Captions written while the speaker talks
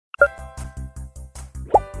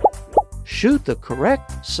Shoot the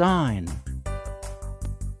correct sign.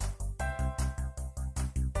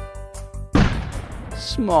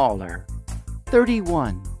 Smaller.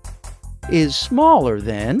 31 is smaller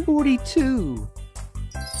than 42.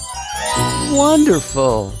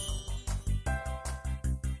 Wonderful!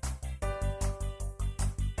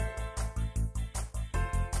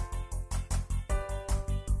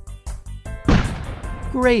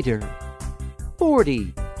 Greater.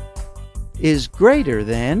 40 is greater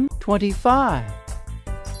than 25.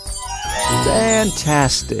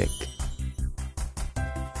 Fantastic!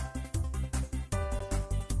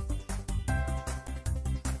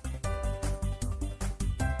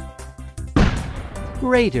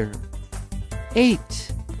 Greater. 8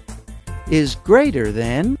 is greater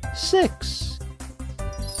than 6.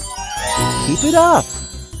 Keep it up!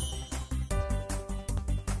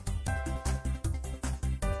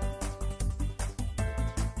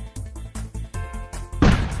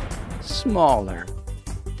 Smaller.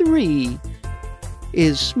 3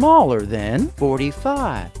 is smaller than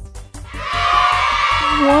 45.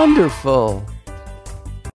 Wonderful!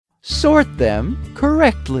 Sort them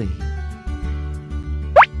correctly.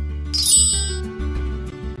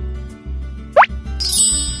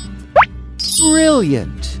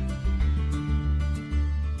 Brilliant!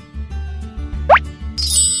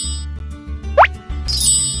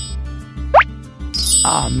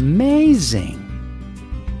 Amazing!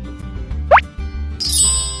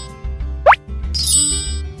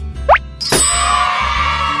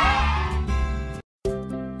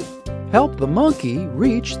 Help the monkey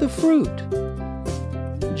reach the fruit.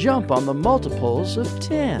 Jump on the multiples of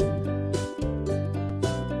 10.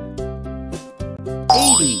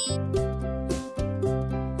 80.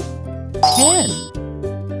 10.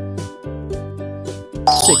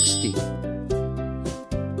 60.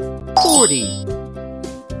 40.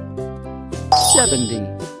 70.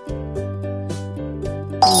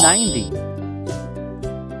 90.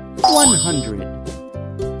 100.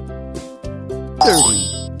 30.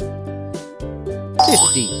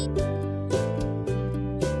 50.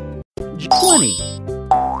 20.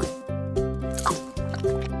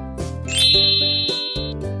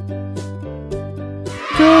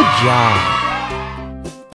 Good job!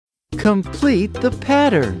 Complete the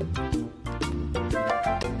pattern.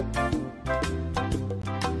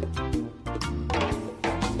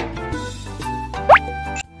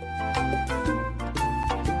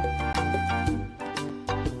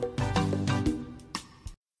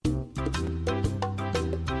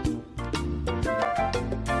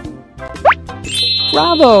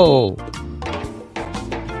 Bravo!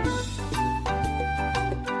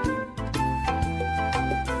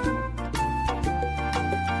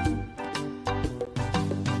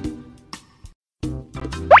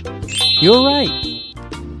 You're right.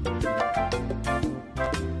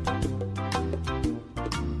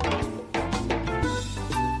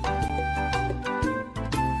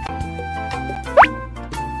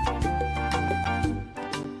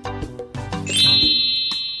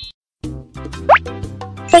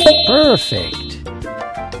 Perfect.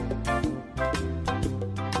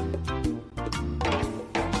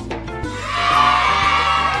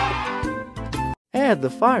 Add the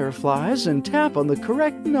fireflies and tap on the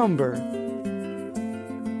correct number.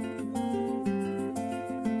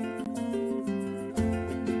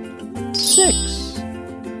 Six.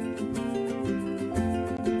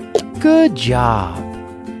 Good job.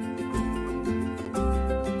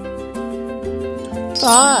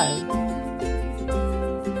 5.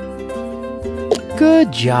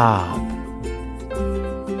 Good job.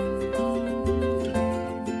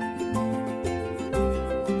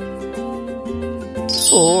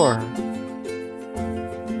 4.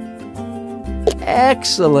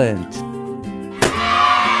 Excellent.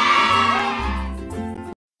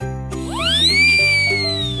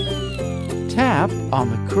 Tap on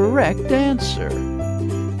the correct answer.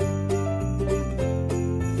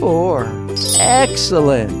 4.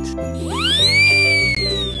 Excellent.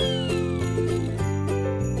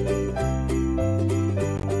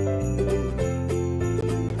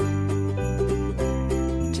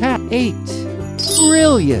 Tap 8.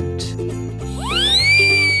 Brilliant.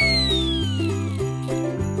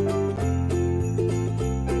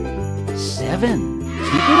 7.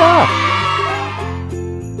 Keep it up.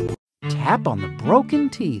 Tap on the broken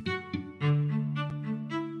teeth.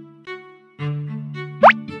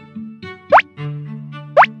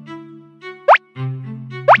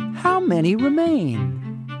 How many remain?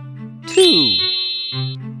 2.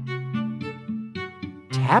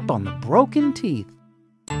 Tap on the broken teeth.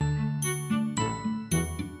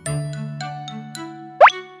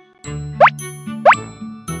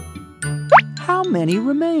 How many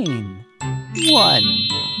remain? 1.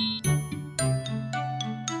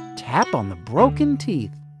 Tap on the broken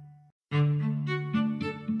teeth.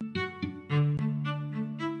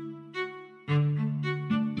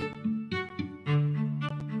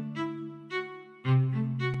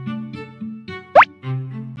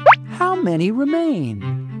 How many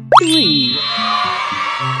remain? 3.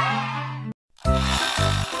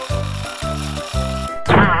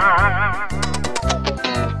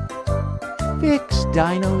 Fix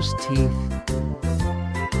Dino's teeth.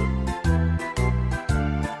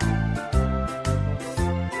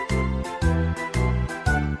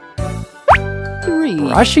 3.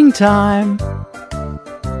 Brushing time.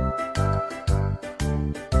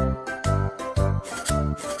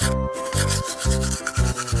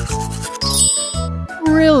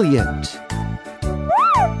 Brilliant!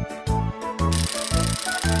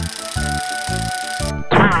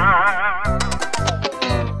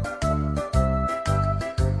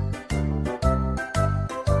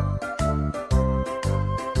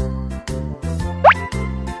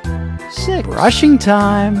 Six. Brushing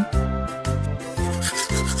time.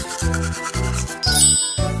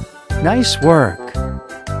 Nice work.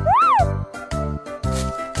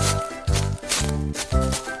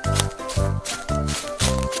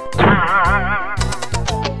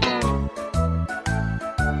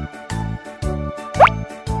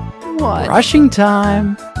 One. Brushing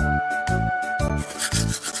time.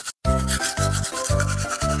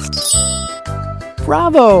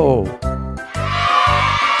 Bravo!